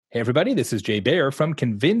Hey, everybody, this is Jay Baer from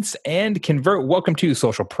Convince and Convert. Welcome to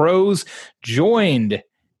Social Pros, joined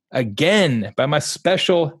again by my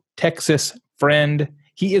special Texas friend.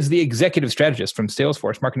 He is the executive strategist from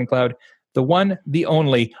Salesforce Marketing Cloud, the one, the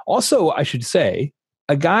only. Also, I should say,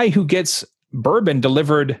 a guy who gets bourbon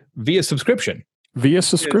delivered via subscription. Via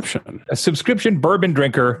subscription. A subscription bourbon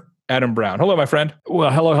drinker, Adam Brown. Hello, my friend.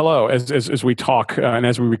 Well, hello. As we talk and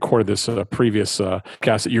as we record this previous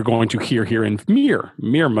cast that you're going to hear here in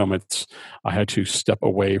mere moments, I had to step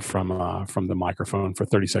away from the microphone for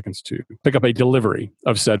 30 seconds to pick up a delivery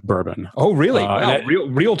of said bourbon. Oh, really? Wow.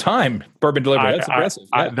 Real time bourbon delivery. That's impressive.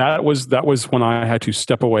 That was when I had to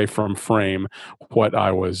step away from frame what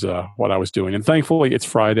I was doing, and thankfully it's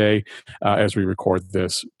Friday as we record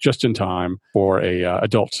this, just in time for a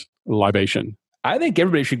adult libation. I think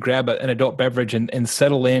everybody should grab an adult beverage and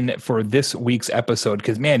settle in for this week's episode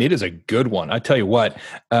because, man, it is a good one. I tell you what,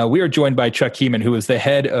 we are joined by Chuck Heeman, who is the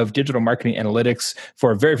head of digital marketing analytics for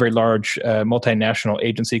a very, very large multinational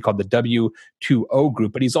agency called the W2O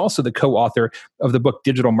Group. But he's also the co-author of the book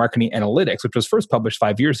Digital Marketing Analytics, which was first published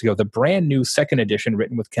 5 years ago. The brand new second edition,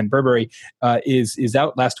 written with Ken Burberry, is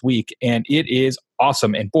out last week, and it is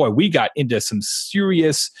awesome. And boy, we got into some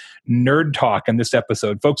serious nerd talk in this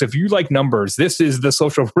episode. Folks, if you like numbers, this is the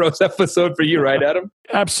Social Pros episode for you, right, Adam?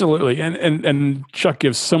 Absolutely. And Chuck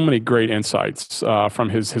gives so many great insights from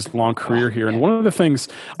his long career here. And one of the things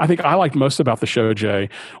I think I liked most about the show, Jay,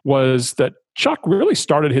 was that Chuck really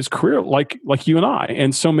started his career like you and I,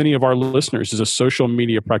 and so many of our listeners, as a social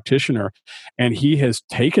media practitioner. And he has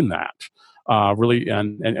taken that really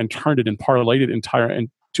and turned it and parlayed it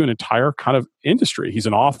to an entire kind of industry. He's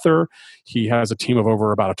an author. He has a team of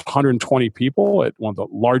over about 120 people at one of the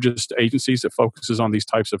largest agencies that focuses on these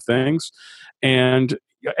types of things. And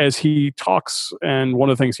as he talks, and one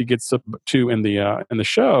of the things he gets to in the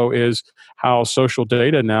show is how social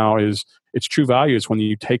data now is its true value is when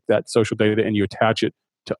you take that social data and you attach it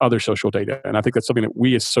to other social data. And I think that's something that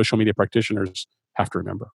we as social media practitioners have to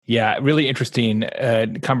remember. Yeah, really interesting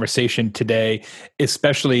conversation today,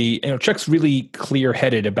 especially, Chuck's really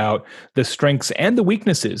clear-headed about the strengths and the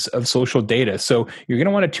weaknesses of social data. So you're going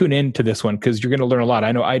to want to tune in to this one because you're going to learn a lot.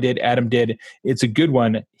 I know I did, Adam did. It's a good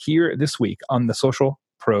one here this week on the Social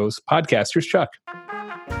Pros podcast. Here's Chuck.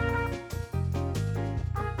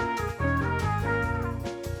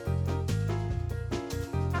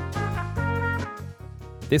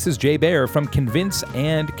 This is Jay Baer from Convince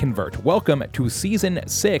and Convert. Welcome to Season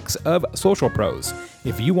 6 of Social Pros.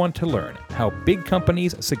 If you want to learn how big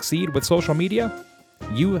companies succeed with social media,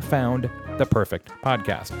 you found the perfect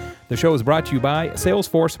podcast. The show is brought to you by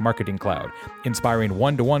Salesforce Marketing Cloud, inspiring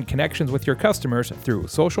one-to-one connections with your customers through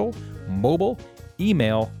social, mobile,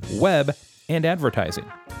 email, web, and advertising.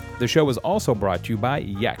 The show is also brought to you by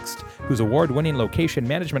Yext, whose award-winning location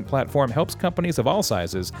management platform helps companies of all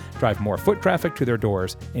sizes drive more foot traffic to their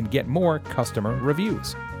doors and get more customer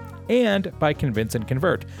reviews. And by Convince and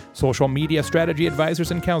Convert, social media strategy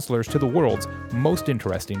advisors and counselors to the world's most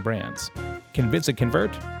interesting brands. Convince and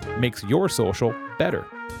Convert makes your social better.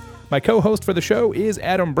 My co-host for the show is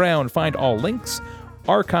Adam Brown. Find all links,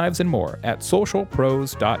 archives, and more at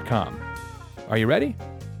socialpros.com. Are you ready?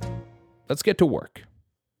 Let's get to work.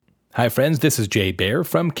 Hi, friends. This is Jay Baer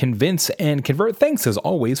from Convince and Convert. Thanks, as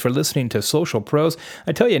always, for listening to Social Pros.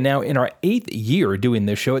 I tell you now, in our 8th year doing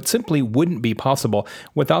this show, it simply wouldn't be possible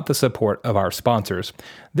without the support of our sponsors.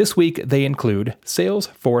 This week, they include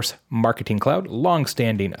Salesforce Marketing Cloud,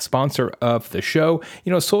 longstanding sponsor of the show.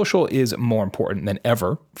 Social is more important than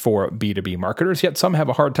ever for B2B marketers, yet some have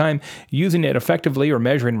a hard time using it effectively or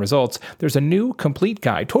measuring results. There's a new complete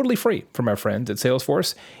guide, totally free, from our friends at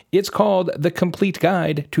Salesforce. It's called The Complete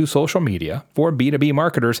Guide to Social Media for B2B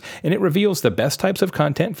Marketers, and it reveals the best types of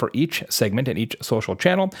content for each segment and each social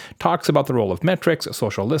channel, talks about the role of metrics,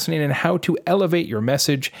 social listening, and how to elevate your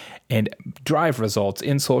message and drive results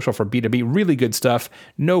in social for B2B. Really good stuff,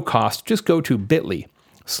 no cost. Just go to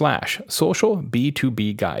bit.ly/social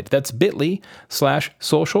B2B guide. That's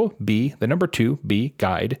bit.ly/social B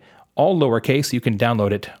guide. All lowercase. You can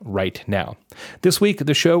download it right now. This week,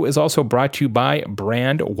 the show is also brought to you by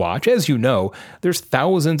Brandwatch. As you know, there's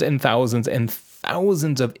thousands and thousands and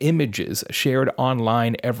thousands of images shared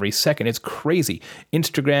online every second. It's crazy.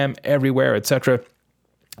 Instagram, everywhere, etc.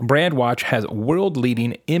 Brandwatch has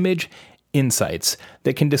world-leading image insights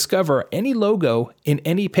that can discover any logo in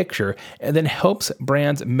any picture and then helps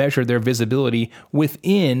brands measure their visibility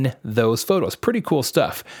within those photos. Pretty cool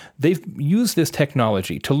stuff. They've used this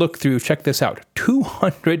technology to look through, check this out,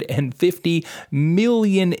 250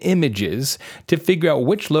 million images to figure out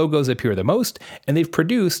which logos appear the most, and they've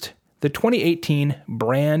produced the 2018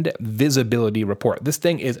 Brand Visibility Report. This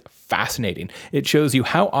thing is fascinating. It shows you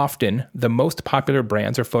how often the most popular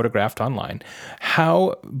brands are photographed online,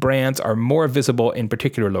 how brands are more visible in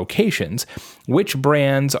particular locations, which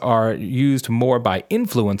brands are used more by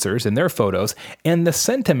influencers in their photos, and the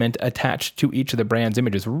sentiment attached to each of the brand's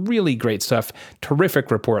images. Really great stuff.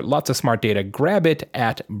 Terrific report. Lots of smart data. Grab it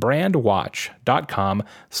at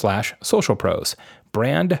brandwatch.com/socialpros.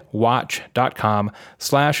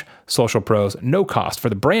 brandwatch.com/socialpros. No cost for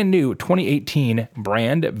the brand new 2018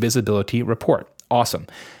 Brand Visibility Report. Awesome.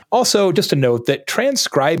 Also, just a note that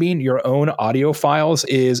transcribing your own audio files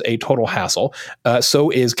is a total hassle. So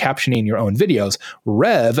is captioning your own videos.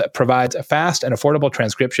 Rev provides a fast and affordable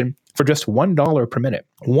transcription for just $1 per minute.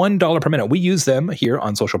 $1 per minute. We use them here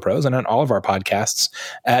on Social Pros and on all of our podcasts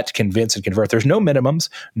at Convince and Convert. There's no minimums,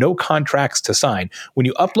 no contracts to sign. When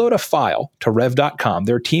you upload a file to rev.com,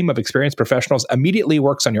 their team of experienced professionals immediately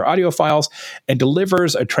works on your audio files and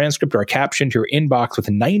delivers a transcript or a caption to your inbox with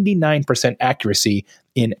 99% accuracy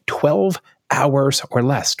in 12 hours or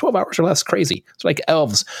less. 12 hours or less, crazy. It's like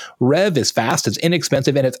elves. Rev is fast, it's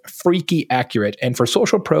inexpensive, and it's freaky accurate. And for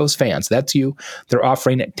Social Pros fans, that's you, they're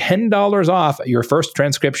offering $10 off your first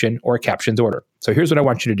transcription or captions order. So here's what I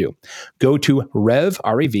want you to do. Go to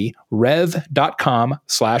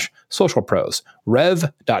rev.com/socialpros,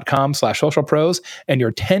 rev.com/socialpros, and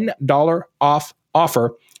your $10 off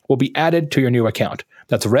offer will be added to your new account.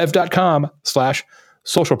 That's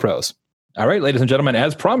rev.com/socialpros. All right, ladies and gentlemen,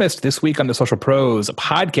 as promised, this week on the Social Pros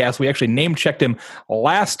podcast, we actually name-checked him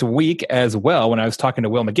last week as well when I was talking to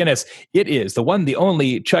Will McGinnis. It is the one, the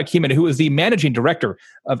only Chuck Heumann, who is the managing director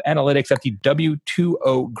of analytics at the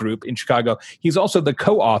W2O Group in Chicago. He's also the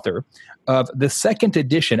co-author of the second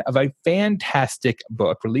edition of a fantastic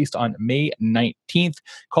book released on May 19th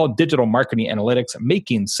called Digital Marketing Analytics,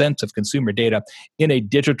 Making Sense of Consumer Data in a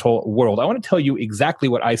Digital World. I want to tell you exactly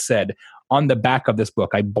what I said on the back of this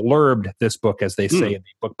book. I blurbed this book, as they say in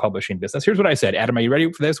the book publishing business. Here's what I said. Adam, are you ready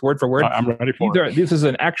for this, word for word? I'm ready for it. This is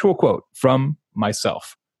an actual quote from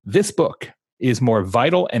myself. This book is more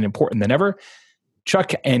vital and important than ever.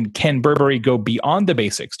 Chuck and Ken Burberry go beyond the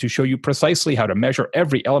basics to show you precisely how to measure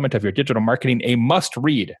every element of your digital marketing. A must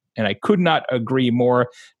read. And I could not agree more.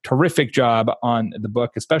 Terrific job on the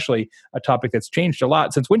book, especially a topic that's changed a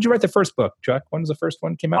lot since. When did you write the first book, Chuck? When was the first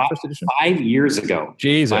one came out, first edition? 5 years ago.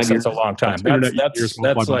 Jesus, that's a long time.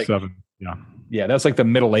 That's like 7. Yeah. Yeah, that's like the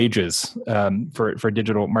Middle Ages for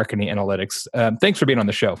digital marketing analytics. Thanks for being on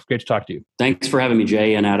the show. Great to talk to you. Thanks for having me,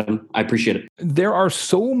 Jay and Adam. I appreciate it. There are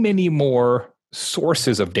so many more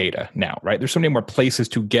sources of data now, right? There's so many more places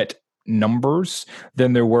to get numbers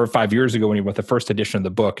than there were 5 years ago when you wrote the first edition of the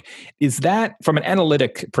book. Is that from an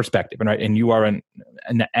analytic perspective, and you are an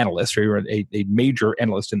analyst, or you're a major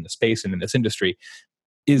analyst in the space and in this industry,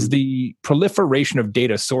 is the proliferation of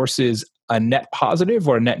data sources a net positive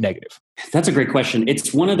or a net negative? That's a great question.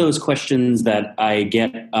 It's one of those questions that I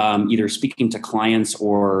get either speaking to clients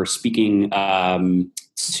or speaking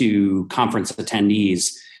to conference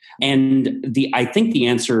attendees. And I think the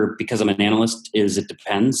answer, because I'm an analyst, is it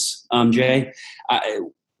depends, Jay.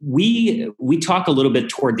 We talk a little bit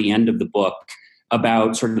toward the end of the book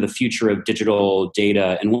about sort of the future of digital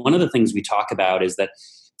data. And one of the things we talk about is that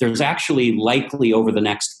there's actually likely over the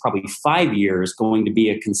next probably 5 years going to be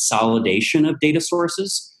a consolidation of data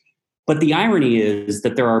sources. But the irony is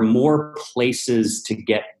that there are more places to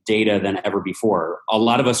get data than ever before. A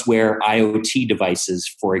lot of us wear IoT devices,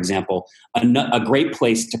 for example, a great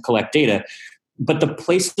place to collect data. But the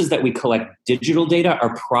places that we collect digital data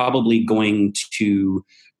are probably going to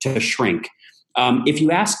shrink. If you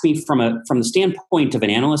ask me from the standpoint of an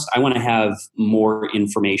analyst, I want to have more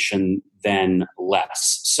information than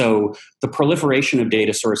less. So the proliferation of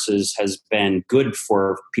data sources has been good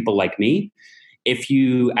for people like me. If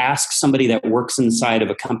you ask somebody that works inside of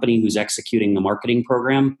a company who's executing the marketing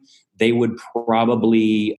program, they would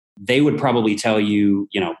probably tell you,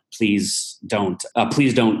 please don't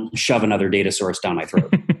shove another data source down my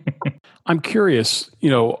throat. I'm curious,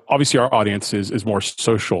 obviously our audience is more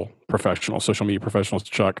social media professionals,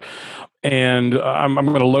 Chuck. And I'm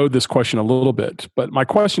going to load this question a little bit. But my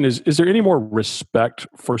question is there any more respect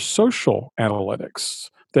for social analytics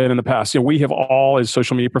than in the past? We have all, as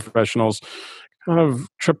social media professionals, kind of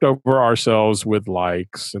tripped over ourselves with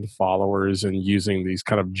likes and followers and using these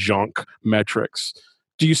kind of junk metrics.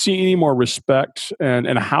 Do you see any more respect,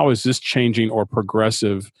 and how is this changing or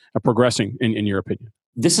progressing in your opinion?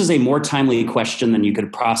 This is a more timely question than you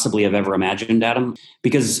could possibly have ever imagined, Adam,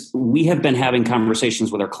 because we have been having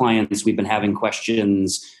conversations with our clients. We've been having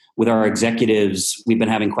questions with our executives. We've been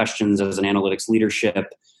having questions as an analytics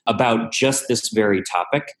leadership about just this very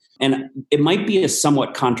topic. And it might be a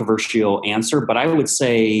somewhat controversial answer, but I would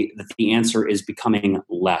say that the answer is becoming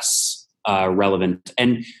less relevant.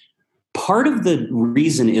 And part of the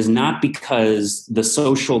reason is not because the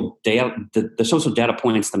social data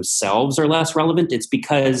points themselves are less relevant. It's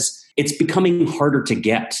because it's becoming harder to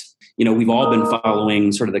get. We've all been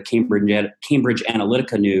following sort of the Cambridge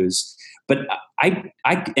Analytica news, but I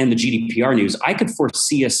and the GDPR news. I could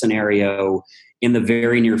foresee a scenario in the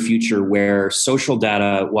very near future where social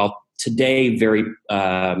data, while today very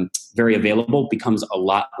available, becomes a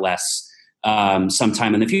lot less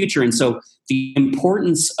sometime in the future. And so the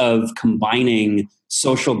importance of combining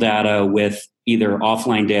social data with either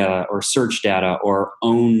offline data or search data or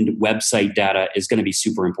owned website data is going to be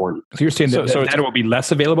super important. So you're saying that data will be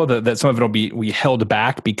less available, that some of it will be held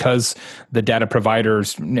back because the data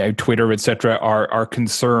providers, Twitter, et cetera, are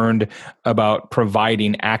concerned about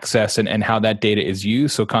providing access and how that data is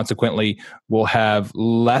used. So consequently, we'll have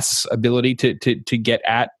less ability to get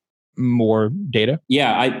at more data?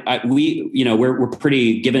 Yeah, we're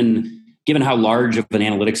pretty given how large of an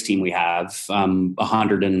analytics team we have,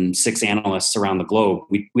 106 analysts around the globe.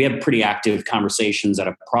 We have pretty active conversations at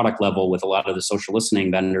a product level with a lot of the social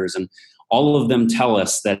listening vendors, and all of them tell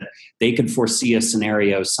us that they could foresee a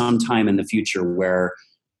scenario sometime in the future where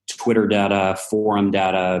Twitter data, forum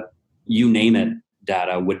data, you name it,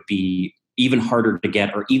 data would be even harder to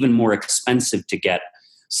get or even more expensive to get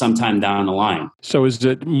sometime down the line. So is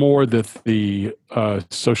it more that the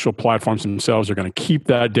social platforms themselves are going to keep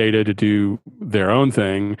that data to do their own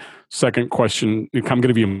thing? Second question, I'm going to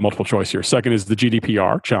give you multiple choice here. Second is the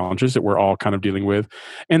GDPR challenges that we're all kind of dealing with.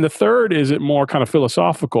 And the third, is it more kind of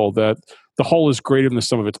philosophical that the whole is greater than the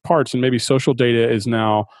sum of its parts, and maybe social data is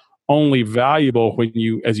now only valuable when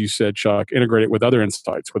you, as you said, Chuck, integrate it with other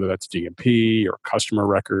insights, whether that's DMP or customer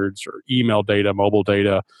records or email data, mobile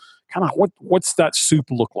data. Kind of what's that soup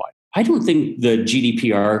look like? I don't think the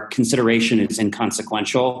GDPR consideration is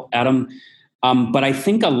inconsequential, Adam. But I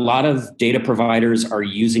think a lot of data providers are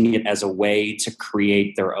using it as a way to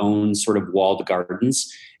create their own sort of walled gardens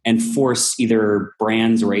and force either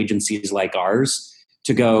brands or agencies like ours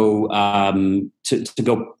to go to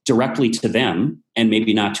go directly to them and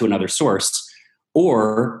maybe not to another source,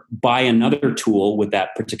 or buy another tool with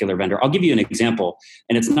that particular vendor. I'll give you an example,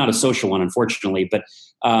 and it's not a social one, unfortunately, but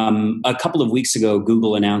a couple of weeks ago,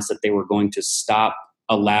 Google announced that they were going to stop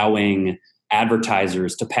allowing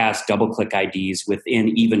advertisers to pass double-click IDs within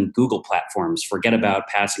even Google platforms. Forget about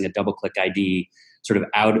passing a double-click ID sort of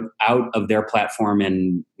out of their platform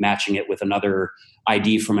and matching it with another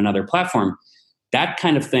ID from another platform. That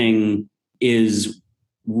kind of thing is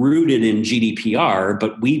rooted in GDPR,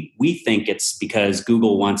 but we think it's because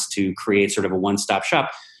Google wants to create sort of a one-stop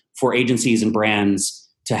shop for agencies and brands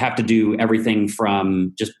to have to do everything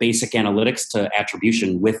from just basic analytics to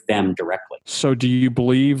attribution with them directly. So do you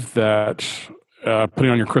believe that,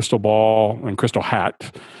 putting on your crystal ball and crystal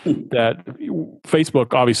hat, that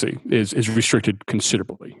Facebook obviously is restricted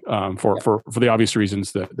considerably for the obvious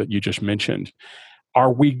reasons that you just mentioned?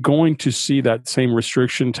 Are we going to see that same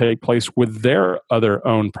restriction take place with their other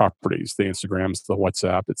own properties, the Instagrams, the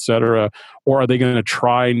WhatsApp, et cetera? Or are they going to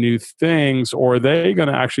try new things? Or are they going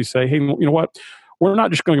to actually say, hey, you know what? We're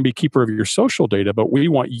not just going to be keeper of your social data, but we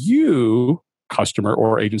want you, customer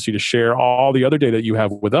or agency, to share all the other data that you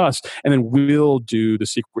have with us. And then we'll do the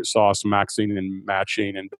secret sauce maxing and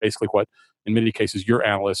matching and basically what, in many cases, your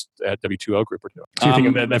analysts at W2O Group are doing. So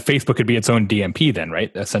you think that Facebook could be its own DMP then,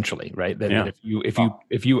 right? Essentially, right? That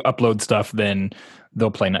if you upload stuff, then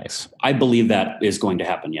they'll play nice. I believe that is going to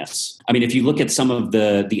happen, yes. I mean, if you look at some of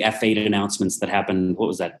the F8 announcements that happened, what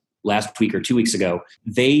was that, last week or 2 weeks ago,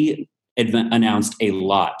 they announced a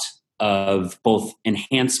lot of both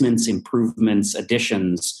enhancements, improvements,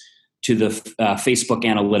 additions to the Facebook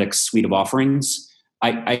Analytics suite of offerings.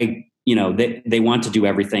 They want to do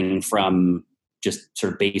everything from just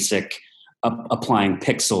sort of basic applying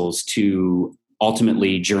pixels to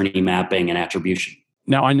ultimately journey mapping and attribution.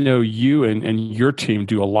 Now, I know you and your team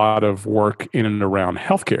do a lot of work in and around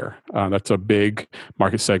healthcare. That's a big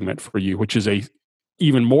market segment for you, which is a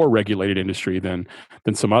even more regulated industry than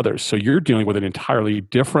some others. So you're dealing with an entirely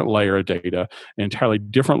different layer of data, an entirely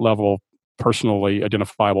different level of personally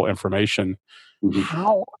identifiable information.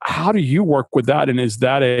 Mm-hmm. How do you work with that? And is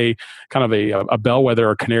that a kind of a bellwether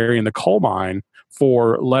or canary in the coal mine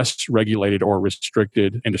for less regulated or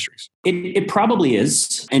restricted industries? It probably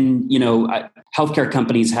is. And, healthcare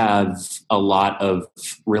companies have a lot of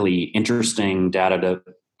really interesting data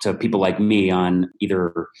to people like me on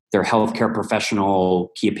either their healthcare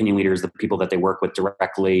professional, key opinion leaders, the people that they work with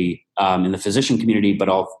directly in the physician community, but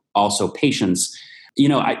also patients.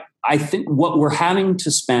 I think what we're having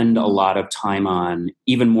to spend a lot of time on,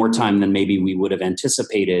 even more time than maybe we would have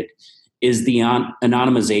anticipated, is the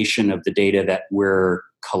anonymization of the data that we're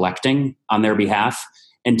collecting on their behalf,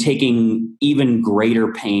 and taking even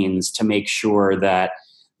greater pains to make sure that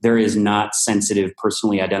there is not sensitive,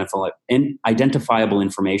 personally identifiable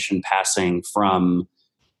information passing from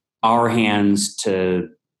our hands to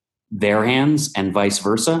their hands and vice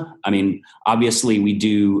versa. I mean, obviously we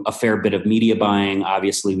do a fair bit of media buying.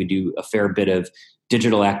 Obviously we do a fair bit of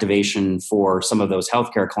digital activation for some of those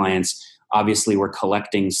healthcare clients. Obviously we're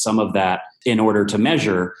collecting some of that in order to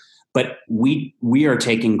measure, but we are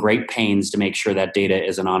taking great pains to make sure that data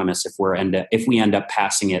is anonymous if we end up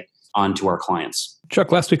passing it on to our clients.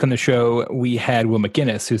 Chuck, last week on the show, we had Will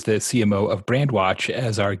McGinnis, who's the CMO of Brandwatch,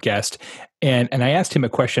 as our guest. And I asked him a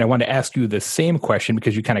question. I want to ask you the same question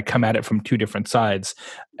because you kind of come at it from two different sides.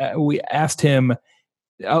 We asked him,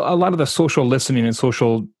 a lot of the social listening and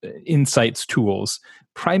social insights tools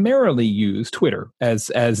primarily use Twitter as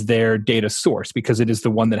their data source because it is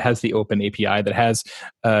the one that has the open API, that has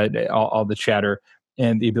all the chatter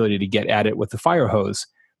and the ability to get at it with the fire hose.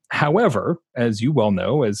 However, as you well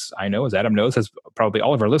know, as I know, as Adam knows, as probably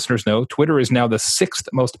all of our listeners know, Twitter is now the 6th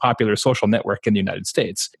most popular social network in the United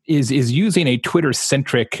States. Is using a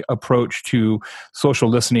Twitter-centric approach to social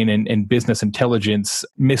listening and business intelligence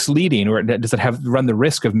misleading, or does it run the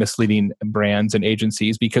risk of misleading brands and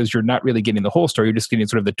agencies because you're not really getting the whole story, you're just getting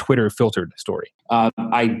sort of the Twitter-filtered story?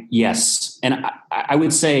 Yes. And I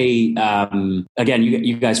would say, again,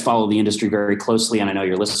 you guys follow the industry very closely, and I know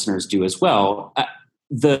your listeners do as well.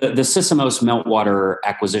 The Sysomos Meltwater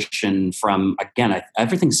acquisition from, again,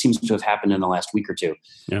 everything seems to have happened in the last week or two.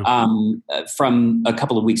 Yeah. From a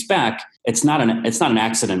couple of weeks back, it's not an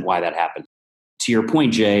accident why that happened. To your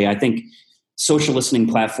point, Jay, I think social listening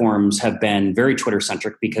platforms have been very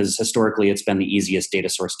Twitter-centric because historically it's been the easiest data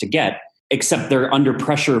source to get, except they're under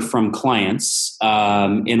pressure from clients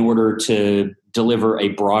in order to deliver a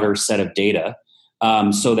broader set of data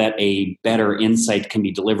so that a better insight can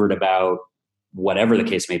be delivered about whatever the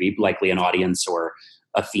case may be, likely an audience or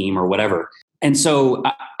a theme or whatever. And so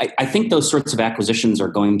I think those sorts of acquisitions are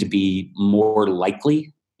going to be more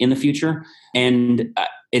likely in the future. And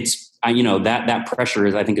that pressure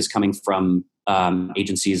is coming from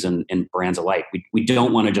agencies and brands alike. We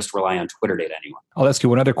don't want to just rely on Twitter data anymore. I'll ask you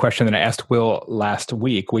one other question that I asked Will last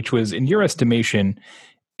week, which was, in your estimation,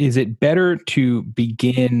 is it better to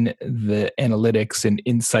begin the analytics and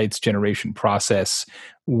insights generation process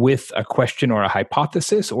with a question or a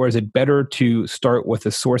hypothesis, or is it better to start with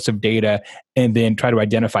a source of data and then try to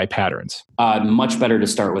identify patterns? Much better to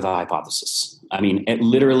start with a hypothesis. I mean,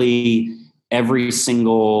 literally every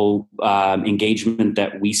single engagement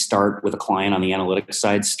that we start with a client on the analytics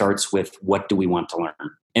side starts with, what do we want to learn?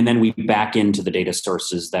 And then we back into the data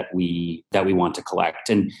sources that we want to collect.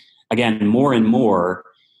 And again, more and more,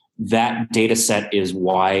 that data set is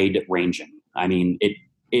wide ranging. I mean,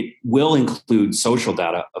 it will include social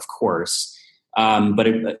data, of course, but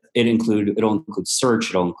it'll include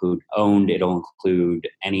search, it'll include owned, it'll include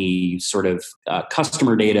any sort of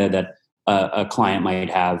customer data that a client might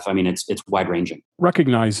have. I mean, it's wide ranging.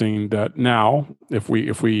 Recognizing that now, if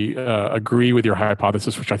we agree with your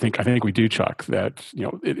hypothesis, which I think we do, Chuck, that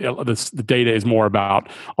the data is more about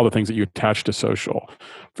all the things that you attach to social.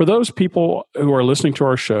 For those people who are listening to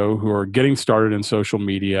our show who are getting started in social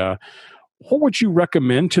media, what would you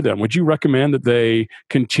recommend to them? Would you recommend that they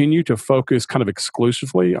continue to focus kind of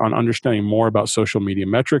exclusively on understanding more about social media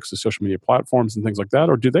metrics, the social media platforms and things like that?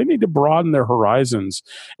 Or do they need to broaden their horizons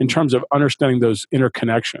in terms of understanding those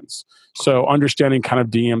interconnections? So understanding kind of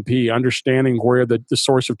DMP, understanding where the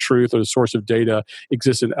source of truth or the source of data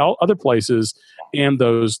exists in other places and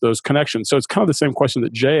those connections. So it's kind of the same question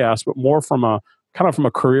that Jay asked, but more from a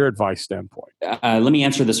career advice standpoint. Let me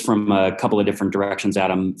answer this from a couple of different directions,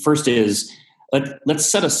 Adam. First is, let's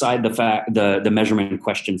set aside the measurement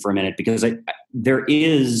question for a minute, because I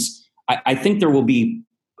think there will be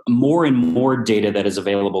more and more data that is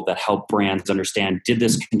available that help brands understand, did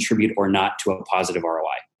this contribute or not to a positive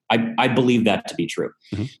ROI? I believe that to be true.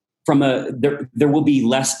 Mm-hmm. There will be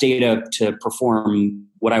less data to perform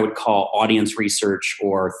what I would call audience research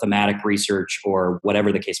or thematic research or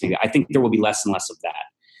whatever the case may be. I think there will be less and less of that.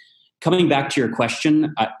 Coming back to your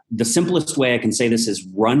question, the simplest way I can say this is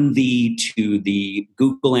run to the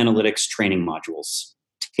Google Analytics training modules.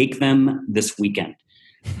 Take them this weekend.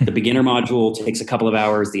 The beginner module takes a couple of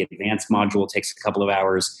hours. The advanced module takes a couple of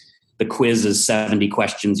hours. The quiz is 70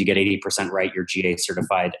 questions. You get 80% right. You're GA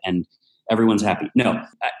certified and everyone's happy. No,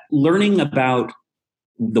 learning about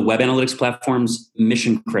the web analytics platforms,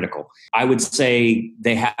 mission critical. I would say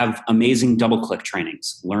they have amazing DoubleClick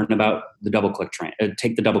trainings. Learn about the DoubleClick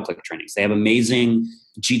take the DoubleClick trainings. They have amazing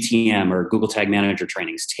GTM or Google Tag Manager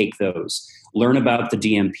trainings. Take those. Learn about the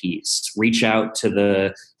DMPs. Reach out to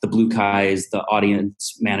the Blue Kais, the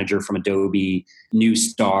Audience Manager from Adobe,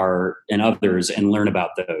 Newstar, and others, and learn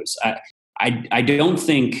about those. I don't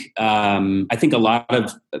think, I think a lot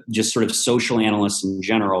of just sort of social analysts in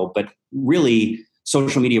general, but really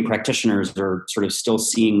social media practitioners are sort of still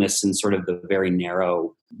seeing this in sort of the very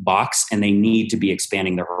narrow box, and they need to be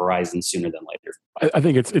expanding their horizon sooner than later. I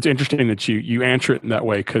think it's interesting that you answer it in that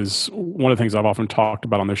way, because one of the things I've often talked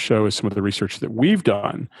about on this show is some of the research that we've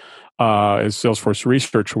done as Salesforce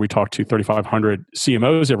Research, where we talk to 3,500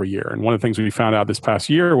 CMOs every year. And one of the things we found out this past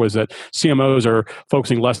year was that CMOs are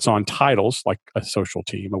focusing less on titles, like a social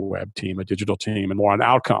team, a web team, a digital team, and more on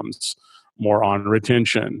outcomes, more on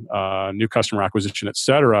retention, new customer acquisition, et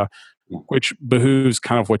cetera, which behooves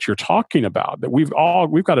kind of what you're talking about, that we've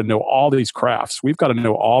got to know all these crafts. We've got to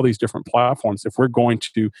know all these different platforms if we're going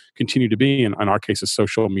to continue to be, in our case, a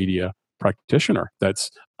social media practitioner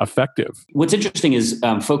that's effective. What's interesting is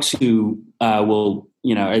folks who will,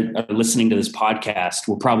 are listening to this podcast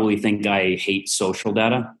will probably think I hate social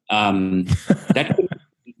data. That could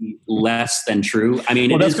be less than true. I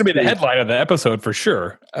mean, that's going to be the headline of the episode for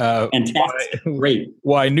sure. Fantastic. Great.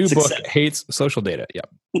 Why New Book hates social data. Yeah.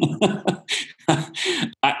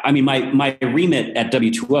 I mean, my remit at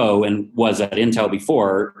W2O and was at Intel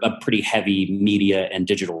before a pretty heavy media and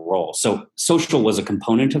digital role. So social was a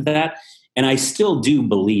component of that. And I still do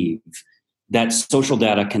believe that social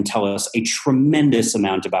data can tell us a tremendous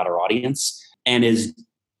amount about our audience and is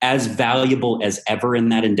as valuable as ever in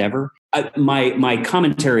that endeavor. My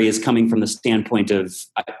commentary is coming from the standpoint of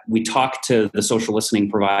we talk to the social listening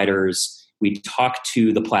providers, we talk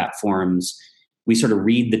to the platforms, we sort of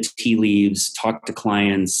read the tea leaves, talk to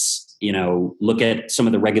clients, look at some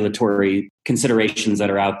of the regulatory considerations that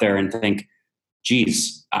are out there and think,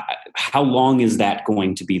 geez, how long is that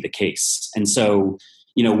going to be the case? And so,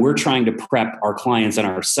 we're trying to prep our clients and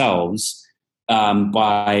ourselves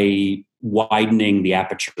by widening the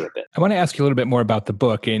aperture a bit. I want to ask you a little bit more about the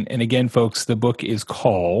book. And again, folks, the book is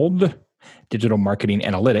called Digital Marketing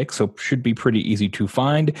Analytics, so should be pretty easy to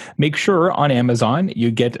find. Make sure on Amazon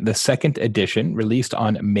you get the second edition released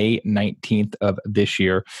on May 19th of this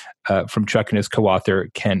year from Chuck and his co-author,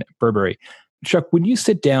 Ken Burberry. Chuck, when you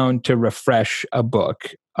sit down to refresh a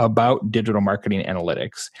book about digital marketing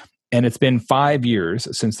analytics, and it's been 5 years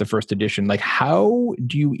since the first edition, how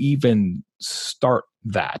do you even start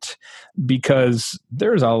that? Because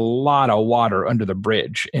there's a lot of water under the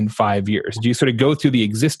bridge in 5 years. Do you sort of go through the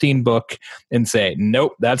existing book and say,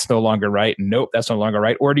 nope, that's no longer right. Nope, that's no longer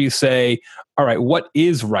right. Or do you say, all right, what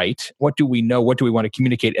is right? What do we know? What do we want to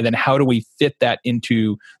communicate? And then how do we fit that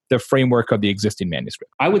into the framework of the existing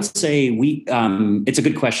manuscript? I would say it's a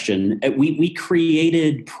good question. We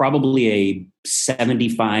created probably a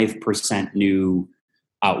 75% new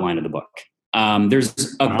outline of the book.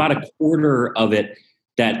 There's about a quarter of it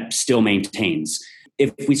that still maintains.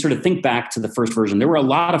 If we sort of think back to the first version, there were a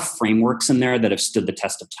lot of frameworks in there that have stood the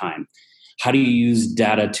test of time. How do you use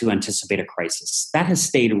data to anticipate a crisis? That has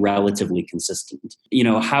stayed relatively consistent.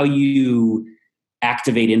 How you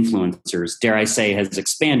activate influencers, dare I say, has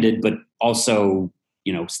expanded, but also,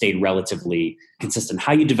 stayed relatively consistent.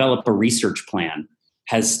 How you develop a research plan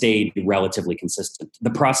has stayed relatively consistent. The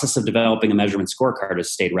process of developing a measurement scorecard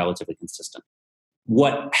has stayed relatively consistent.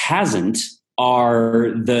 What hasn't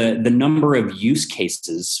are the number of use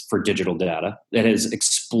cases for digital data that has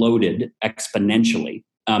exploded exponentially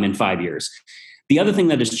in 5 years. The other thing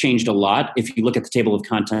that has changed a lot, if you look at the table of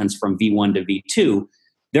contents from V1 to V2,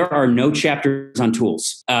 there are no chapters on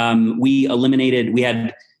tools. We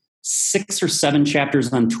had 6 or 7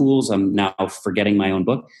 chapters on tools. I'm now forgetting my own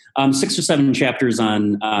book. 6 or 7 chapters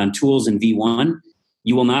on tools in V1.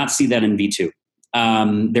 You will not see that in V2.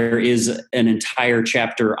 There is an entire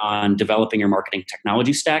chapter on developing your marketing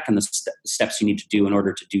technology stack and the steps you need to do in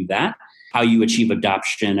order to do that, how you achieve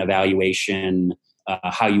adoption, evaluation,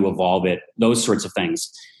 how you evolve it, those sorts of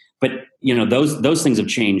things. But those things have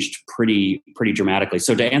changed pretty dramatically.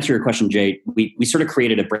 So to answer your question, Jay, we sort of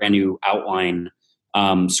created a brand new outline,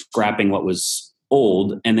 scrapping what was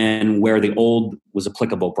old, and then where the old was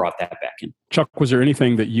applicable, brought that back in. Chuck, was there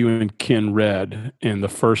anything that you and Ken read in the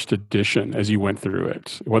first edition as you went through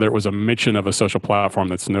it, whether it was a mention of a social platform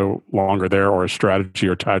that's no longer there or a strategy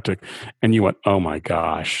or tactic, and you went, oh my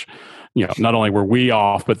gosh, not only were we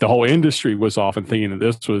off, but the whole industry was off and thinking that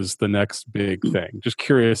this was the next big thing? Just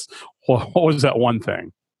curious, what was that one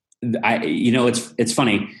thing? It's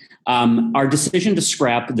funny. Our decision to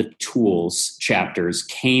scrap the tools chapters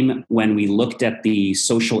came when we looked at the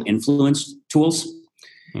social influence tools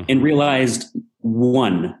and realized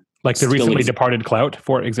one. Like the recently departed Klout,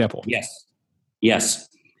 for example. Yes.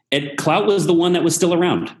 Klout was the one that was still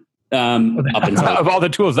around. Up until of all the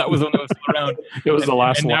tools, that was the one that was still around. It was the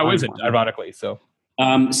last and one. Now isn't, ironically. So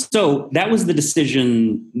that was the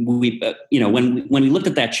decision. We, when we looked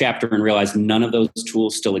at that chapter and realized none of those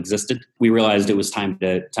tools still existed, we realized it was time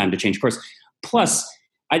to change course. Plus,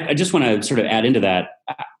 I just want to sort of add into that.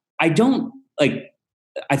 I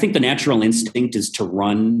think the natural instinct is to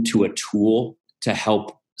run to a tool to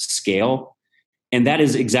help scale. And that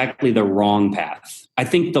is exactly the wrong path. I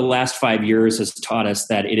think the last 5 years has taught us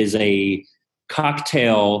that it is a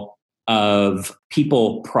cocktail of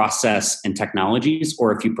people, process, and technologies,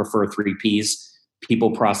 or if you prefer 3 Ps,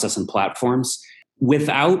 people, process, and platforms.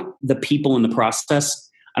 Without the people in the process,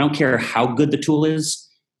 I don't care how good the tool is,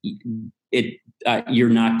 you're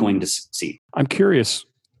not going to succeed. I'm curious,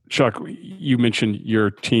 Chuck, you mentioned your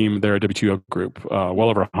team there at W2O Group, well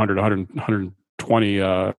over 120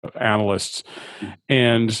 analysts.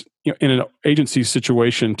 And in an agency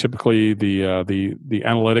situation, typically the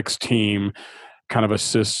analytics team kind of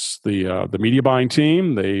assists the media buying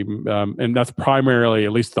team. They and that's primarily,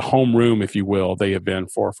 at least the home room, if you will, they have been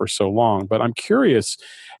for so long. But I'm curious,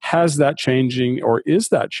 has that changing, or is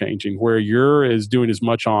that changing, where you're doing as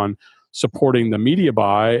much on supporting the media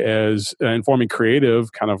buy as informing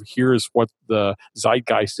creative, kind of here's what the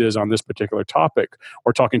zeitgeist is on this particular topic,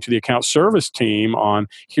 or talking to the account service team on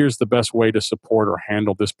here's the best way to support or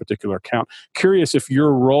handle this particular account. Curious if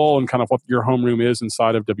your role and kind of what your homeroom is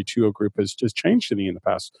inside of W2O Group has changed any in the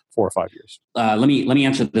past 4 or 5 years. Let me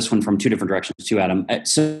answer this one from 2 different directions too, Adam.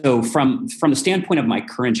 So from the standpoint of my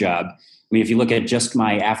current job, I mean, if you look at just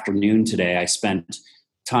my afternoon today, I spent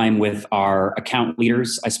time with our account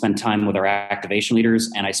leaders, I spend time with our activation leaders,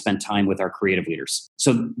 and I spend time with our creative leaders.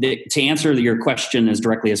 So to answer your question as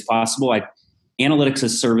directly as possible, analytics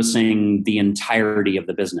is servicing the entirety of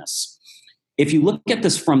the business. If you look at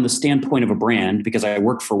this from the standpoint of a brand, because I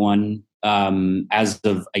worked for one as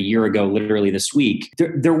of a year ago, literally this week,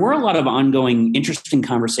 there were a lot of ongoing interesting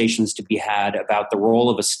conversations to be had about the role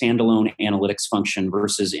of a standalone analytics function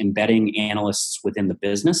versus embedding analysts within the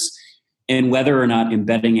business, and whether or not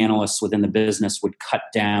embedding analysts within the business would cut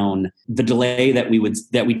down the delay that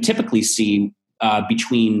we typically see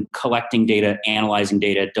between collecting data, analyzing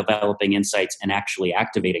data, developing insights, and actually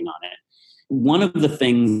activating on it. One of the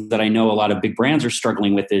things that I know a lot of big brands are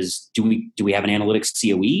struggling with is, do we have an analytics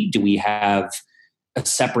COE? Do we have a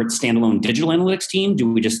separate standalone digital analytics team? Do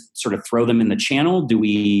we just sort of throw them in the channel? Do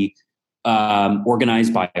we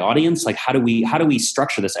organized by audience? Like, how do we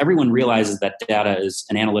structure this? Everyone realizes that data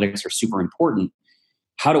and analytics are super important.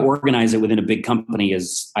 How to organize it within a big company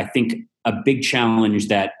is, I think, a big challenge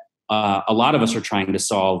that a lot of us are trying to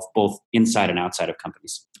solve, both inside and outside of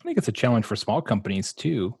companies. I think it's a challenge for small companies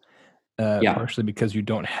too, partially because you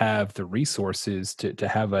don't have the resources to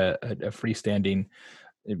have a freestanding,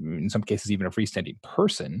 in some cases even a freestanding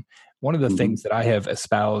person. One of the things that I have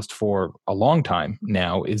espoused for a long time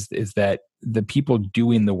now is that the people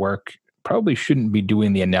doing the work probably shouldn't be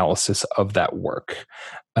doing the analysis of that work.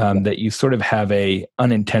 That you sort of have a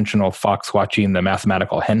unintentional fox watching the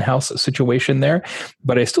mathematical henhouse situation there.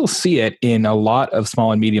 But I still see it in a lot of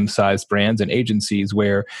small and medium-sized brands and agencies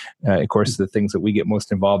where, of course, the things that we get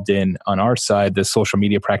most involved in on our side, the social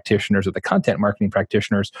media practitioners or the content marketing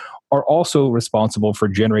practitioners, are also responsible for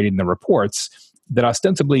generating the reports that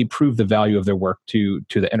ostensibly prove the value of their work to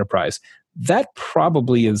the enterprise. That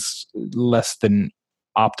probably is less than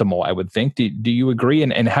optimal, I would think. Do you agree?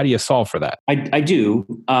 And how do you solve for that? I do.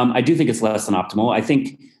 I do think it's less than optimal. I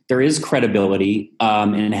think there is credibility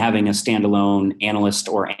in having a standalone analyst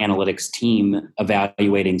or analytics team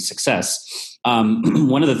evaluating success.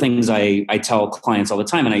 One of the things I tell clients all the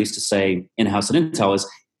time, and I used to say in-house at Intel, is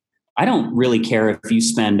I don't really care if you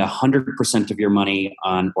spend 100% of your money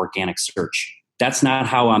on organic search. That's not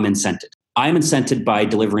how I'm incented. I'm incented by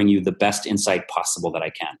delivering you the best insight possible that I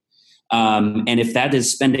can. And if that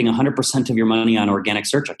is spending 100% of your money on organic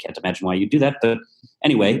search, I can't imagine why you do that. But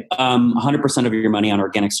anyway, 100% of your money on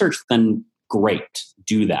organic search, then great,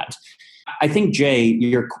 do that. I think, Jay,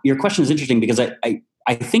 your question is interesting because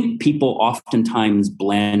I think people oftentimes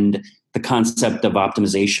blend the concept of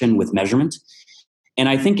optimization with measurement. And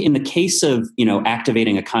I think in the case of,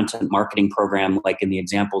 activating a content marketing program, like in the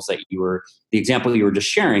example you were just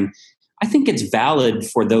sharing, I think it's valid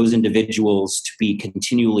for those individuals to be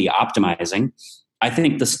continually optimizing. I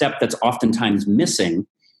think the step that's oftentimes missing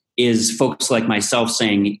is folks like myself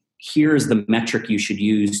saying, here's the metric you should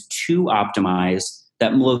use to optimize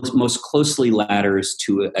that most closely ladders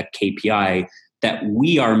to a KPI that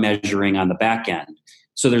we are measuring on the back end.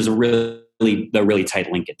 So there's a really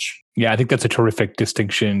tight linkage. Yeah, I think that's a terrific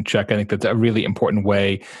distinction, Chuck. I think that's a really important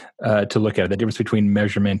way to look at it, the difference between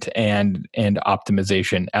measurement and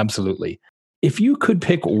optimization. Absolutely. If you could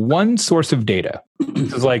pick one source of data,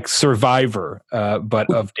 this is like Survivor,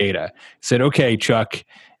 but of data, said, okay, Chuck,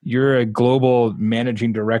 you're a global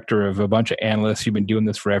managing director of a bunch of analysts. You've been doing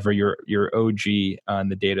this forever. You're OG on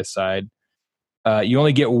the data side. You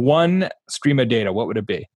only get one stream of data. What would it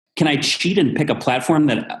be? Can I cheat and pick a platform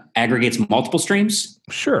that aggregates multiple streams?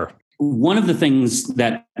 Sure. One of the things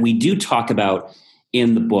that we do talk about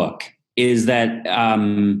in the book is that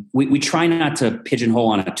we try not to pigeonhole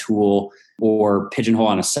on a tool or pigeonhole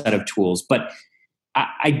on a set of tools. But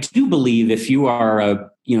I do believe if you are a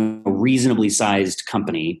reasonably sized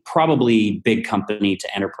company, probably big company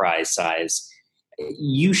to enterprise size,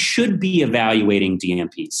 you should be evaluating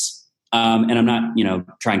DMPs. And I'm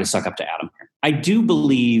not trying to suck up to Adam here. I do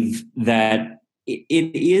believe that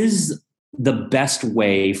it is the best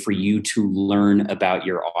way for you to learn about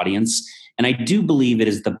your audience. And I do believe it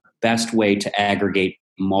is the best way to aggregate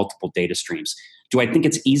multiple data streams. Do I think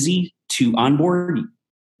it's easy to onboard?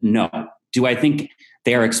 No. Do I think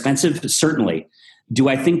they are expensive? Certainly. Do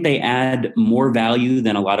I think they add more value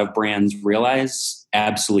than a lot of brands realize?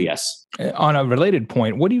 Absolutely yes. On a related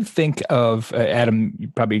point, what do you think of, Adam, you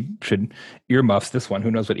probably should earmuffs this one.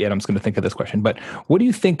 Who knows what Adam's going to think of this question. But what do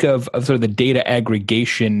you think of sort of the data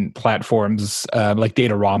aggregation platforms, like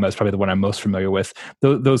Datarama is probably the one I'm most familiar with,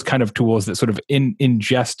 those kind of tools that sort of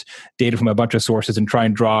ingest data from a bunch of sources and try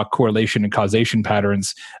and draw correlation and causation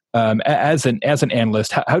patterns. As an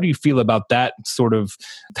analyst, how do you feel about that sort of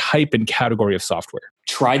type and category of software?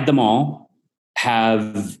 Tried them all.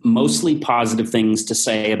 Have mostly positive things to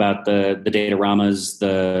say about the Dataramas,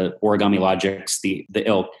 the Origami Logics, the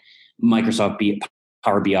ilk. Microsoft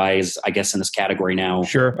Power BI is, I guess, in this category now.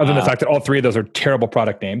 Sure. Other than the fact that all three of those are terrible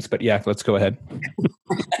product names, but yeah, let's go ahead.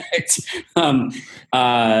 Right.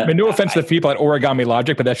 I mean, no offense to the people at Origami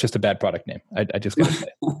Logic, but that's just a bad product name. I just got to say.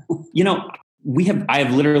 I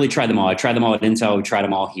have literally tried them all. I tried them all at Intel. We tried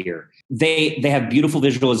them all here. They have beautiful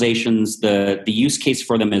visualizations. The use case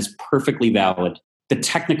for them is perfectly valid. The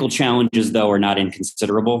technical challenges, though, are not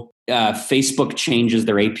inconsiderable. Facebook changes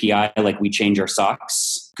their API like we change our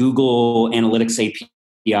socks. Google Analytics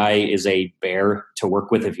API is a bear to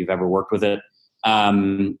work with if you've ever worked with it.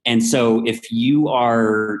 And so if you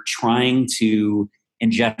are trying to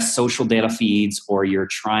ingest social data feeds or you're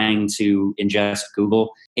trying to ingest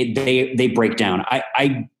Google, they break down.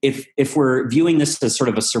 If we're viewing this as sort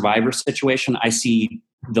of a survivor situation, I see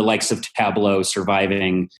the likes of Tableau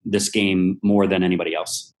surviving this game more than anybody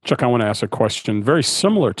else. Chuck, I want to ask a question very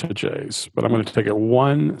similar to Jay's, but I'm going to take it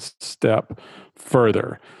one step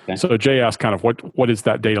further. Okay. So Jay asked kind of what is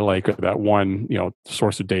that data lake or that one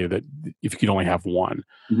source of data that if you could only have one.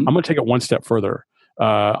 Mm-hmm. I'm going to take it one step further.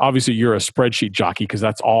 Obviously, you're a spreadsheet jockey because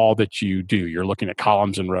that's all that you do. You're looking at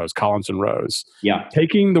columns and rows. Yeah.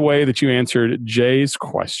 Taking the way that you answered Jay's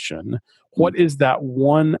question, what is that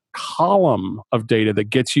one column of data that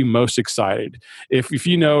gets you most excited? If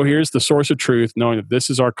here's the source of truth, knowing that this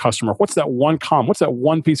is our customer, what's that one column? What's that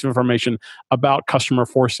one piece of information about customer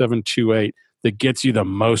 4728 that gets you the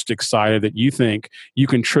most excited, that you think you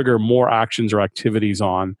can trigger more actions or activities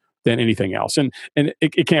on than anything else? And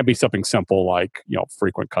it can't be something simple like,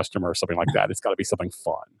 frequent customer or something like that. It's got to be something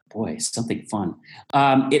fun. Boy, something fun.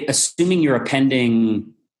 Assuming you're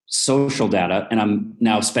appending social data, and I'm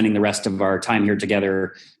now spending the rest of our time here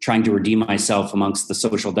together trying to redeem myself amongst the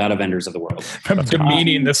social data vendors of the world. I'm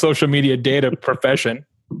demeaning the social media data profession.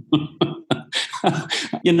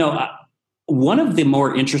 One of the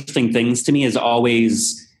more interesting things to me is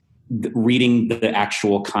always reading the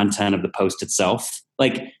actual content of the post itself.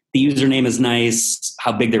 Like, the username is nice,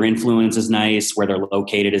 how big their influence is nice, where they're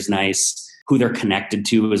located is nice, who they're connected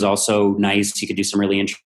to is also nice. You could do some really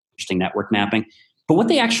interesting network mapping. But what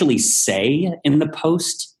they actually say in the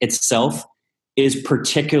post itself is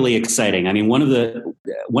particularly exciting. I mean, one of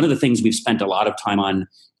the things we've spent a lot of time on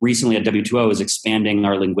recently at W2O is expanding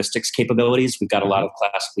our linguistics capabilities. We've got a lot of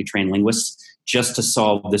classically trained linguists just to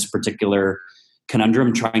solve this particular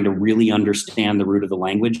conundrum, trying to really understand the root of the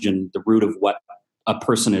language and the root of what a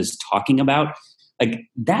person is talking about. Like,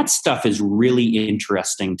 that stuff is really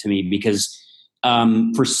interesting to me because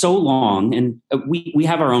for so long, and we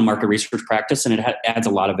have our own market research practice and it adds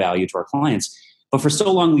a lot of value to our clients, but for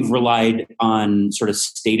so long we've relied on sort of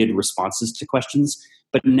stated responses to questions.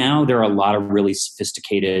 But now there are a lot of really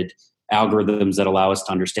sophisticated algorithms that allow us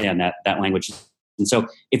to understand that language And so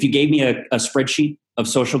if you gave me a spreadsheet of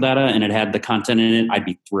social data and it had the content in it, I'd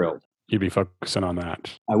be thrilled. You'd be focusing on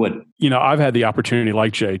that. I would. I've had the opportunity,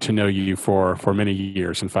 like Jay, to know you for many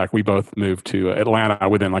years. In fact, we both moved to Atlanta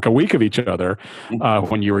within like a week of each other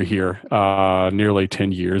when you were here nearly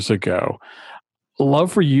 10 years ago.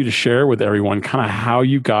 Love for you to share with everyone kind of how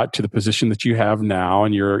you got to the position that you have now,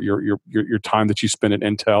 and your time that you spent at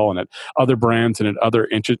Intel and at other brands and at other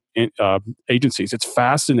agencies. It's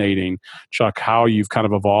fascinating, Chuck, how you've kind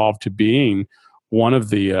of evolved to being one of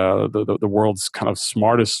the world's kind of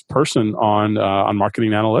smartest person on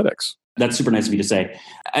marketing analytics. That's super nice of you to say.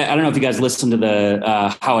 I don't know if you guys listened to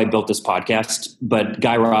the How I Built This podcast, but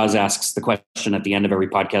Guy Raz asks the question at the end of every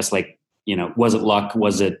podcast, like, was it luck?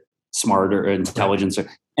 Was it smart or intelligence?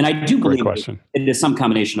 And I do believe it is some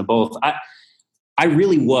combination of both. I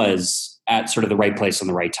really was at sort of the right place on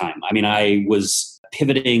the right time. I mean, I was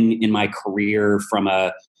pivoting in my career from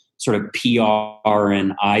a sort of PR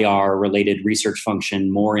and IR related research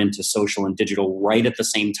function more into social and digital right at the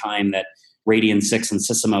same time that Radian 6 and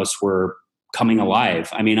Sysomos were coming alive.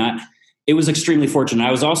 I mean, it was extremely fortunate.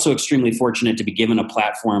 I was also extremely fortunate to be given a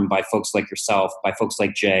platform by folks like yourself, by folks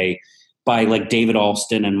like Jay, by like David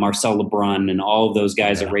Alston and Marcel Lebrun and all of those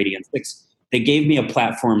guys at Radian 6. They gave me a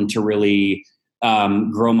platform to really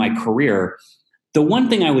grow my career. The one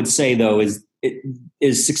thing I would say, though, is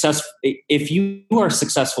success. If you are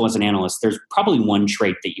successful as an analyst, there's probably one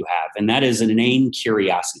trait that you have, and that is an inane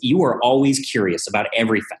curiosity. You are always curious about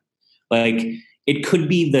everything. Like, it could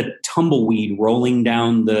be the tumbleweed rolling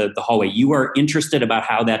down the hallway. You are interested about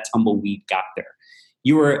how that tumbleweed got there.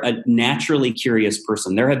 You are a naturally curious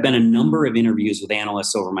person. There have been a number of interviews with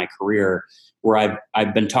analysts over my career where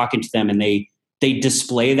I've been talking to them, and they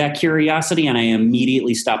display that curiosity, and I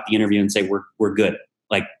immediately stop the interview and say, we're good.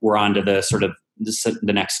 Like, we're on to the sort of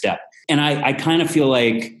the next step. And I kind of feel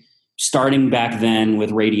like starting back then with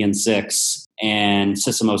Radian 6 and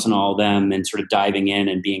Sysomos and all of them, and sort of diving in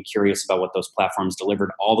and being curious about what those platforms delivered,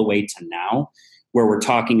 all the way to now, where we're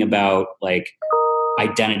talking about like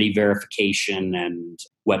identity verification and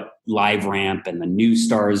what LiveRamp and the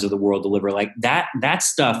Neustar's of the world deliver. Like that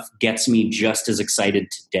stuff gets me just as excited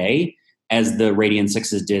today as the Radian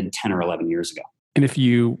 6s did 10 or 11 years ago. And if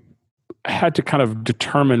you had to kind of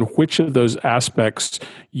determine which of those aspects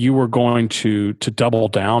you were going to double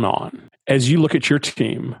down on, as you look at your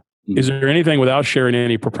team, is there anything, without sharing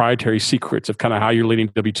any proprietary secrets of kind of how you're leading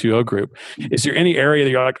W2O Group, is there any area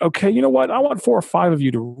that you're like, okay, you know what, I want 4 or 5 of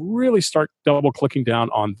you to really start double clicking down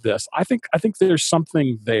on this? I think there's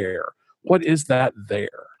something there. What is that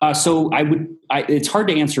there? So it's hard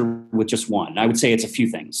to answer with just one. I would say it's a few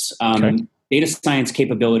things. Data science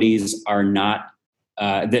capabilities are not,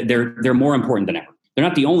 they're more important than ever. They're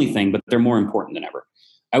not the only thing, but they're more important than ever.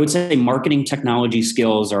 I would say marketing technology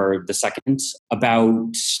skills are the second.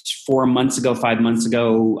 About 5 months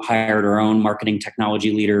ago, hired our own marketing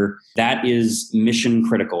technology leader. That is mission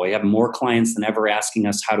critical. We have more clients than ever asking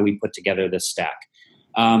us, how do we put together this stack?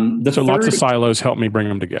 Lots of silos help me bring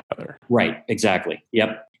them together. Right, exactly.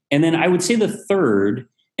 Yep. And then I would say the third,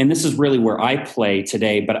 and this is really where I play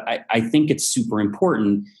today, but I think it's super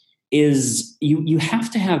important, is you have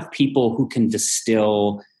to have people who can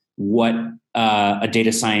distill what a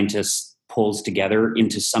data scientist pulls together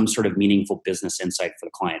into some sort of meaningful business insight for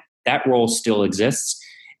the client. That role still exists.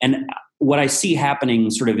 And what I see happening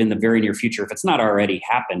sort of in the very near future, if it's not already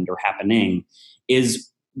happened or happening, is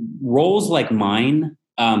roles like mine,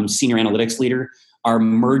 senior analytics leader, are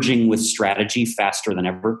merging with strategy faster than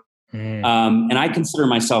ever. And I consider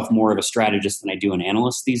myself more of a strategist than I do an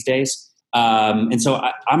analyst these days. And so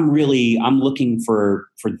I'm looking for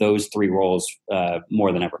those 3 roles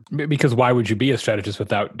more than ever. Because why would you be a strategist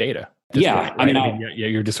without data? Yeah. Right? I mean,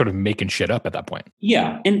 you're just sort of making shit up at that point.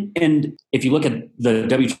 Yeah. And if you look at the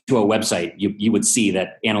W2O website, you would see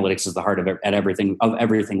that analytics is the heart of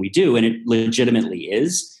everything we do. And it legitimately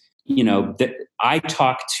is. I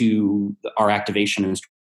talk to our activation and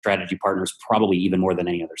strategy partners probably even more than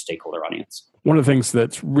any other stakeholder audience. One of the things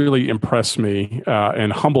that's really impressed me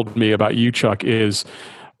and humbled me about you, Chuck, is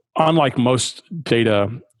unlike most data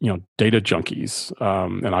junkies,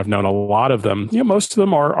 and I've known a lot of them, most of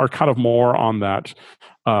them are kind of more on that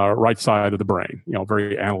right side of the brain,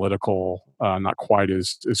 very analytical, not quite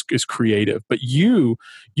as creative. But you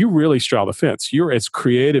really straddle the fence. You're as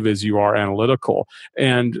creative as you are analytical.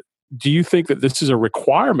 And do you think that this is a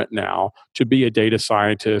requirement now to be a data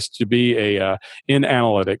scientist, to be in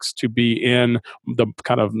analytics, to be in the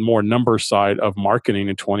kind of more number side of marketing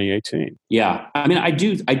in 2018? Yeah, I mean, I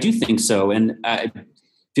do think so, and I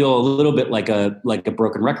feel a little bit like a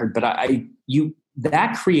broken record. But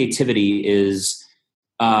that creativity is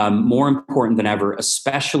more important than ever,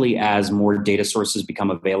 especially as more data sources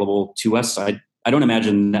become available to us. I don't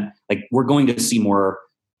imagine that like we're going to see more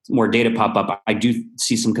data pop up. I do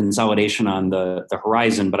see some consolidation on the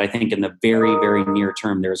horizon, but I think in the very, very near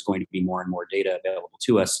term, there's going to be more and more data available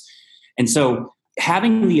to us. And so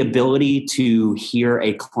having the ability to hear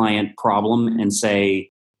a client problem and say,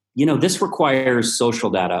 this requires social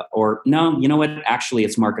data, or no, you know what, actually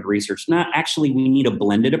it's market research. No, actually we need a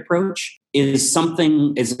blended approach is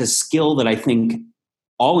a skill that I think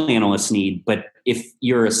all analysts need. But if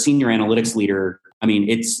you're a senior analytics leader,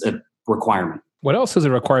 it's a requirement. What else is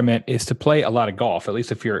a requirement is to play a lot of golf, at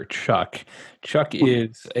least if you're Chuck. Chuck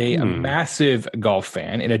is a massive golf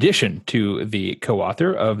fan, in addition to the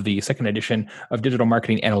co-author of the second edition of Digital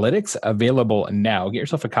Marketing Analytics, available now. Get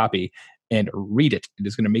yourself a copy and read it. It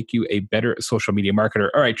is going to make you a better social media marketer.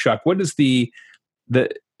 All right, Chuck, what is the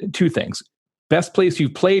two things? Best place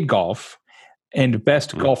you've played golf and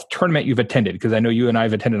best golf tournament you've attended? Because I know you and I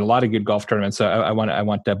have attended a lot of good golf tournaments, so I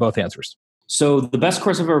want both answers. So the best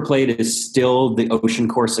course I've ever played is still the Ocean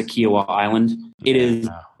Course at Kiowa Island. It is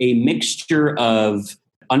a mixture of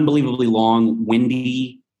unbelievably long,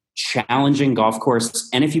 windy, challenging golf course.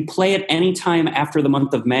 And if you play it any time after the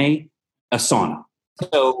month of May, a sauna.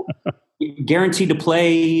 So guaranteed to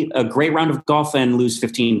play a great round of golf and lose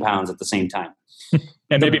 15 pounds at the same time.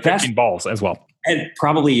 And maybe 15 balls as well. And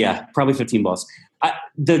probably 15 balls.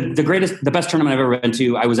 The best tournament I've ever been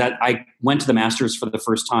to, I went to the Masters for the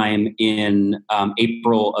first time in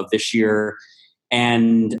April of this year.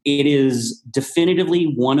 And it is definitively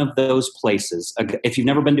one of those places. If you've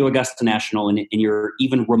never been to Augusta National and you're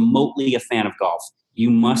even remotely a fan of golf,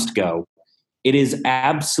 you must go. It is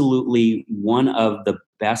absolutely one of the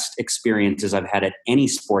best experiences I've had at any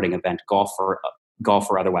sporting event, golf or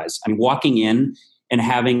otherwise. I'm walking in and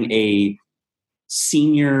having a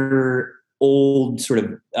senior, old sort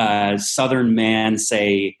of Southern man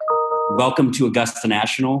say, "Welcome to Augusta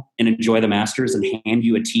National and enjoy the Masters," and hand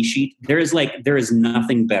you a tee sheet. There is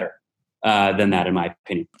nothing better than that, in my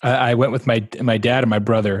opinion. I went with my dad and my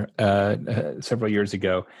brother several years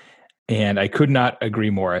ago, and I could not agree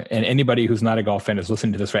more. And anybody who's not a golf fan is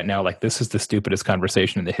listening to this right now, like, this is the stupidest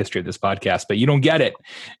conversation in the history of this podcast, but you don't get it.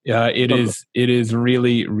 It is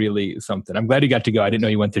really, really something. I'm glad you got to go. I didn't know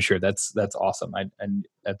you went this year. That's awesome. And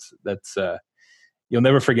that's you'll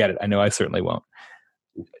never forget it. I know I certainly won't.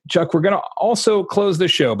 Chuck, we're going to also close the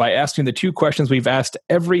show by asking the two questions we've asked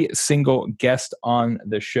every single guest on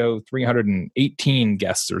the show, 318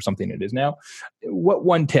 guests or something it is now. What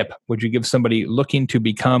one tip would you give somebody looking to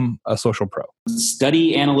become a social pro?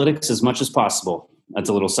 Study analytics as much as possible. That's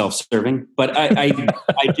a little self-serving, but I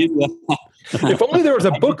do. If only there was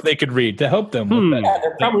a book they could read to help them with that. Yeah,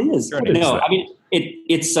 there probably is. No,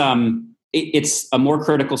 it's a more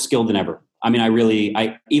critical skill than ever.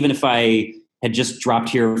 Even if I had just dropped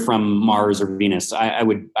here from Mars or Venus, I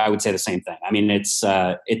would say the same thing. It's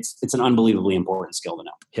an unbelievably important skill to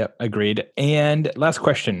know. Yep, agreed. And last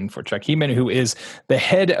question for Chuck Heeman, who is the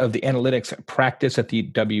head of the analytics practice at the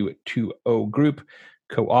W2O Group,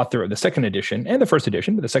 co-author of the second edition and the first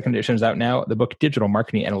edition, but the second edition is out now, the book Digital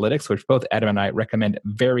Marketing Analytics, which both Adam and I recommend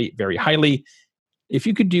very, very highly. If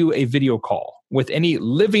you could do a video call with any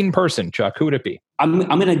living person, Chuck, who would it be? I'm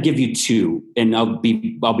going to give you two, and I'll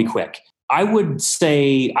be quick. I would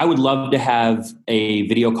say I would love to have a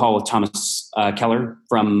video call with Thomas Keller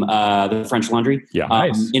from the French Laundry. Yeah,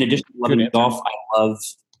 nice. In addition to loving golf, I love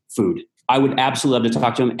food. I would absolutely love to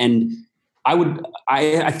talk to him, and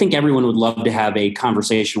I think everyone would love to have a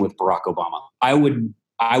conversation with Barack Obama.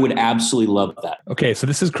 I would absolutely love that. Okay, so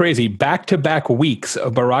this is crazy. Back-to-back weeks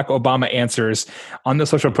of Barack Obama answers on the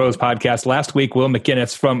Social Pros podcast. Last week, Will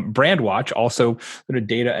McGinnis from Brandwatch, also a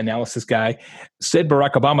data analysis guy, said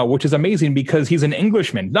Barack Obama, which is amazing because he's an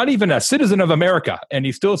Englishman, not even a citizen of America, and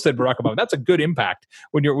he still said Barack Obama. That's a good impact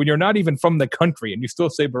when you're not even from the country and you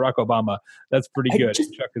still say Barack Obama. That's pretty good.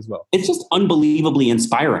 Chuck as well. It's just unbelievably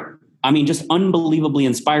inspiring. Just unbelievably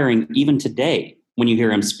inspiring even today when you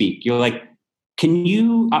hear him speak. You're like,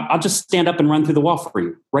 I'll just stand up and run through the wall for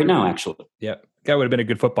you right now, actually. Yeah. Guy would have been a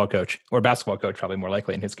good football coach or basketball coach, probably more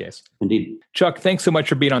likely in his case. Indeed. Chuck, thanks so much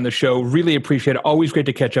for being on the show. Really appreciate it. Always great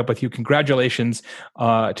to catch up with you. Congratulations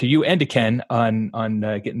to you and to Ken on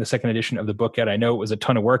getting the second edition of the book out. I know it was a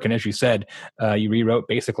ton of work. And as you said, you rewrote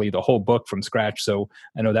basically the whole book from scratch. So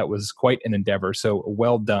I know that was quite an endeavor. So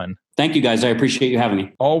well done. Thank you, guys. I appreciate you having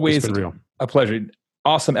me. Always a pleasure.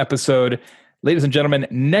 Awesome episode. Ladies and gentlemen,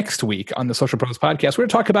 next week on the Social Pros Podcast, we're going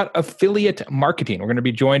to talk about affiliate marketing. We're going to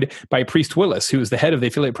be joined by Priest Willis, who is the head of the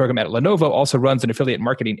affiliate program at Lenovo, also runs an affiliate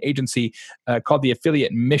marketing agency called the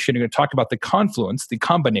Affiliate Mission. We're going to talk about the confluence, the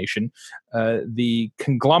combination, the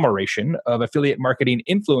conglomeration of affiliate marketing,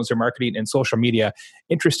 influencer marketing, and social media.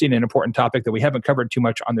 Interesting and important topic that we haven't covered too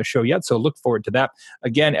much on the show yet, so look forward to that.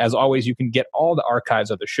 Again, as always, you can get all the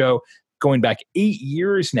archives of the show going back 8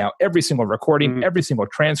 years now, every single recording, every single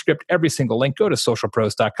transcript, every single link. Go to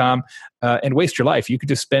socialpros.com and waste your life. You could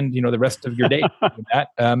just spend, the rest of your day doing that.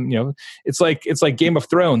 It's like Game of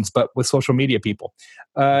Thrones, but with social media people.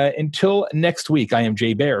 Until next week, I am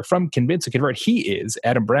Jay Baer from Convince and Convert. He is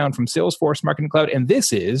Adam Brown from Salesforce Marketing Cloud, and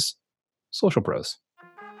this is Social Pros.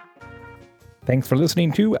 Thanks for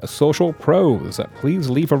listening to Social Pros.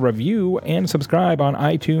 Please leave a review and subscribe on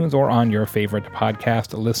iTunes or on your favorite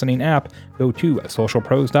podcast listening app. Go to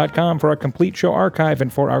socialpros.com for a complete show archive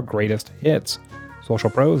and for our greatest hits.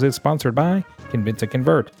 Social Pros is sponsored by Convince and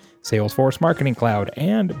Convert, Salesforce Marketing Cloud,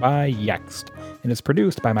 and by Yext, and is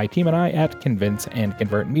produced by my team and I at Convince and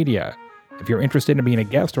Convert Media. If you're interested in being a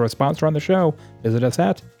guest or a sponsor on the show, visit us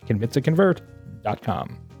at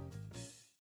convinceandconvert.com.